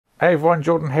Hey everyone,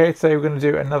 Jordan here. Today we're going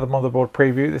to do another motherboard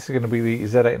preview. This is going to be the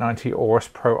Z890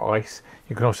 AORUS Pro Ice.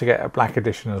 You can also get a black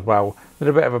edition as well. A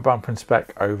little bit of a bump in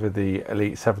spec over the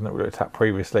Elite 7 that we looked at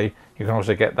previously. You can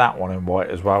also get that one in white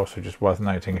as well, so just worth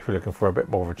noting if you're looking for a bit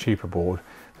more of a cheaper board.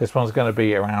 This one's going to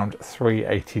be around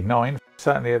 $389.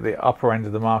 Certainly at the upper end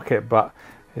of the market, but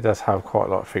it does have quite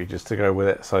a lot of features to go with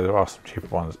it, so there are some cheaper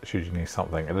ones should you need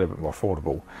something a little bit more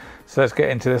affordable. So let's get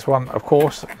into this one. Of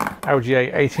course,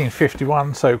 LGA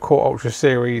 1851, so Core Ultra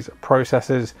series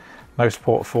processors. No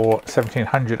support for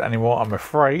 1700 anymore, I'm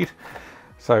afraid.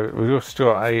 So we've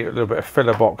also got a little bit of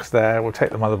filler box there. We'll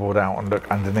take the motherboard out and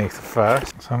look underneath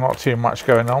first. So not too much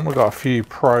going on. We've got a few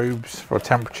probes for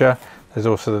temperature. There's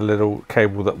also the little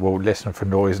cable that will listen for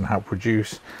noise and help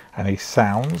reduce any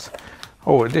sounds.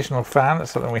 Oh, additional fan,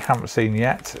 that's something we haven't seen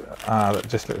yet. That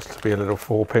just looks to be a little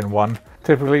 4-pin one.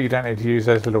 Typically you don't need to use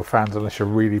those little fans unless you're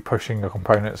really pushing a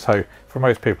component, so for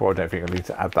most people I don't think you'll need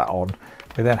to add that on.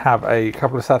 We then have a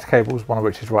couple of SATA cables, one of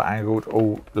which is right angled,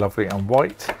 all lovely and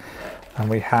white. And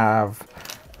we have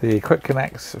the quick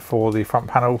connects for the front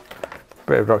panel, a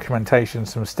bit of documentation,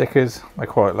 some stickers. They're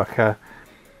quite like a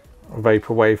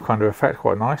vaporwave kind of effect,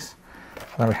 quite nice.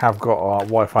 And then we have got our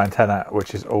Wi-Fi antenna,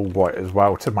 which is all white as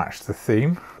well to match the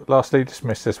theme. Lastly, just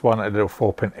missed this one, a little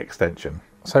 4-pin extension.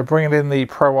 So bringing in the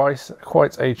Pro Ice,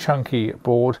 quite a chunky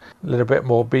board, a little bit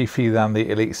more beefy than the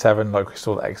Elite 7, like we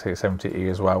saw the X870E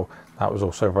as well. That was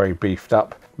also very beefed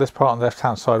up. This part on the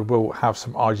left-hand side will have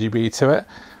some RGB to it.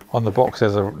 On the box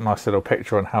there's a nice little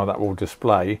picture on how that will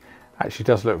display. Actually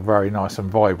does look very nice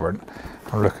and vibrant.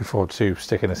 I'm looking forward to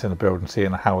sticking this in the build and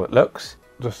seeing how it looks.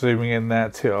 Just zooming in there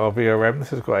to our VRM,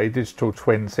 this has got a digital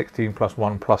twin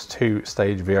 16+1+2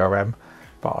 stage VRM,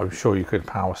 but I'm sure you could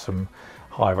power some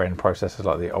higher end processors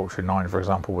like the Ultra 9 for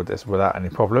example with this without any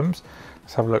problems.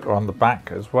 Let's have a look on the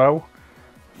back as well.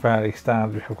 Fairly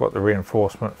standard, we have got the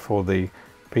reinforcement for the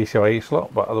PCIe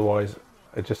slot, but otherwise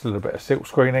just a little bit of silk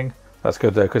screening. That's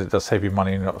good though because it does save you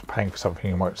money and you're not paying for something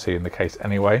you won't see in the case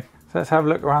anyway. So let's have a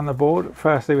look around the board.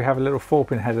 Firstly we have a little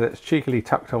 4-pin header that's cheekily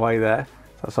tucked away there.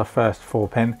 That's our first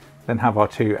 4-pin. Then have our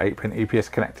two 8-pin EPS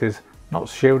connectors, not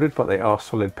shielded, but they are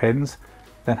solid pins.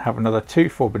 Then have another two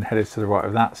 4-pin headers to the right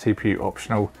of that, CPU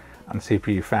optional and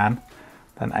CPU fan.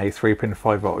 Then a 3-pin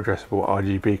 5-volt addressable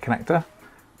RGB connector.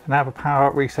 Then have a power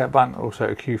up reset button, also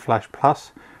a Q Flash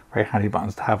Plus. Very handy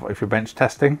buttons to have if you're bench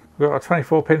testing. We've got our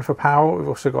 24-pin for power. We've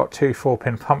also got two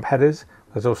 4-pin pump headers.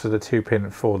 There's also the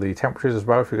 2-pin for the temperatures as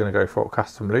well if you're going to go for a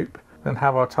custom loop. Then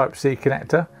have our Type-C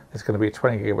connector. It's going to be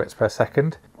 20 gigabits per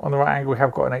second. On the right angle we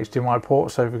have got an HDMI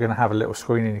port, so if you're going to have a little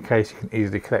screen in your case you can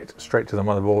easily connect straight to the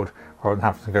motherboard rather than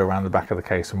having to go around the back of the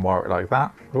case and wire it like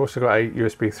that. We've also got a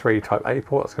USB 3 Type A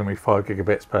port, that's going to be 5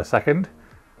 gigabits per second.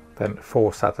 Then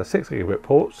 4 SATA 6 gigabit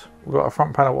ports. We've got a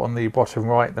front panel on the bottom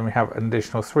right, then we have an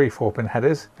additional 3 4-pin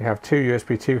headers. We have 2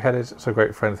 USB 2 headers, so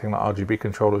great for anything like RGB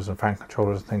controllers and fan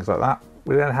controllers and things like that.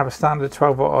 We then have a standard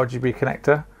 12-volt RGB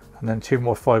connector and then 2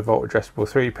 more 5-volt addressable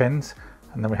 3 pins.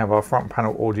 And then we have our front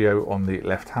panel audio on the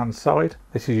left hand side.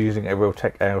 This is using a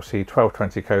Realtek ALC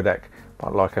 1220 codec,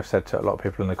 but like I've said to a lot of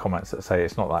people in the comments that say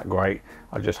it's not that great,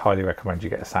 I just highly recommend you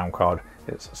get a sound card.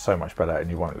 It's so much better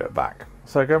and you won't look back.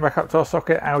 So going back up to our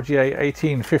socket, LGA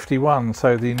 1851,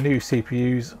 so the new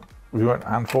CPUs, we won't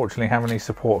unfortunately have any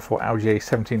support for LGA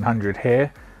 1700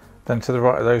 here. Then to the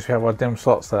right of those we have our DIMM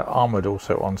slots. They're armoured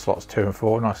also on slots 2 and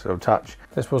 4, nice little touch.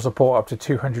 This will support up to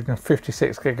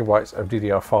 256 gigabytes of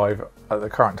DDR5 at the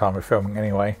current time of filming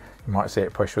anyway. You might see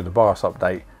it push with the BIOS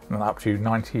update, and then up to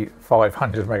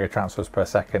 9500 mega transfers per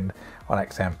second on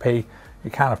XMP. You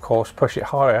can of course push it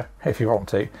higher if you want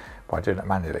to by doing it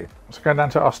manually. So going down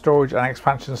to our storage and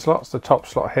expansion slots, the top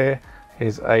slot here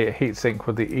is a heatsink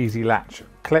with the easy latch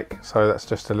click, so that's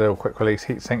just a little quick release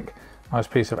heatsink. Nice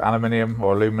piece of aluminium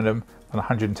or aluminum and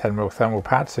 110mm thermal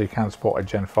pad, so you can support a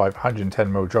Gen 5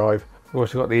 110mm drive. We've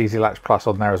also got the Easy Latch Plus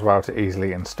on there as well to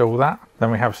easily install that.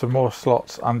 Then we have some more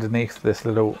slots underneath this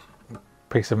little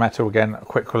piece of metal, again a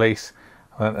quick release,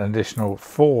 and then an additional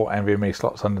 4 NVMe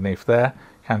slots underneath there.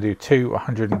 You can do 2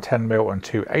 110mm and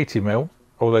 2 80mm.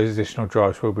 All those additional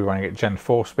drives will be running at Gen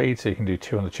 4 speed, so you can do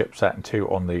 2 on the chipset and 2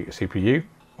 on the CPU.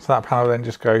 So that panel then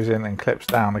just goes in and clips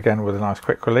down again with a nice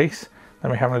quick release. Then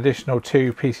we have an additional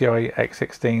 2 PCIe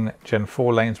X16 Gen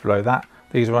 4 lanes below that.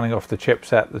 These are running off the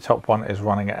chipset. The top one is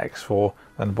running at X4,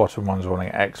 then the bottom one is running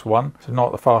at X1. So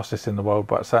not the fastest in the world,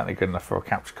 but certainly good enough for a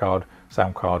capture card,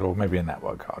 sound card, or maybe a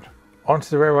network card. Onto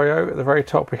the rear I/O, at the very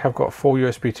top we have got 4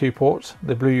 USB 2 ports.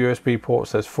 The blue USB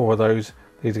ports, there's 4 of those.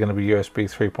 These are going to be USB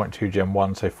 3.2 Gen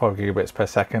 1, so 5 gigabits per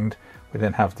second. We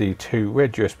then have the two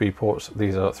red USB ports.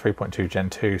 These are 3.2 Gen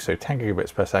 2, so 10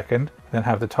 gigabits per second. We then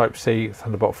have the Type-C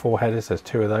Thunderbolt 4 headers, there's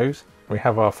two of those. We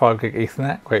have our 5 gig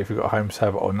Ethernet, great if you've got a home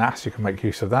server or NAS, you can make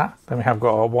use of that. Then we have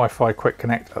got our Wi-Fi Quick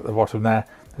Connect at the bottom there.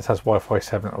 This has Wi-Fi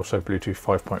 7 and also Bluetooth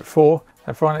 5.4.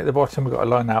 And finally at the bottom we've got a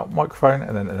line out microphone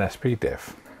and then an SP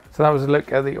diff. So that was a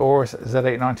look at the AORUS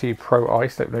Z890 Pro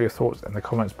Ice. Let me know your thoughts in the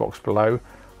comments box below.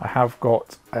 I have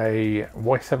got a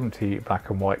Y70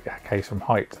 black and white case from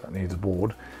height that needs a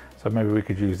board, so maybe we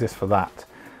could use this for that,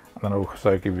 and then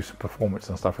also give you some performance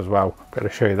and stuff as well. But to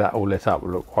show you that all lit up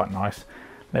will look quite nice.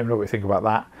 Let me know what you think about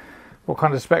that. What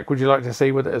kind of spec would you like to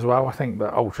see with it as well? I think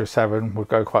the Ultra 7 would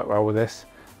go quite well with this.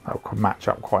 That could match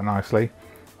up quite nicely.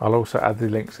 I'll also add the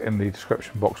links in the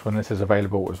description box when this is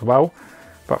available as well.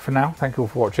 But for now, thank you all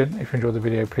for watching. If you enjoyed the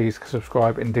video, please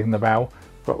subscribe and ding the bell.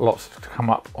 We've got lots to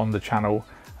come up on the channel.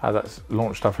 That's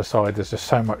launch stuff aside, there's just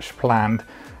so much planned,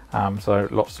 so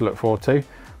lots to look forward to.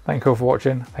 Thank you all for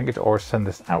watching. Thank you to AORUS for sending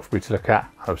this out for me to look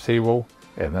at. I'll see you all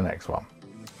in the next one.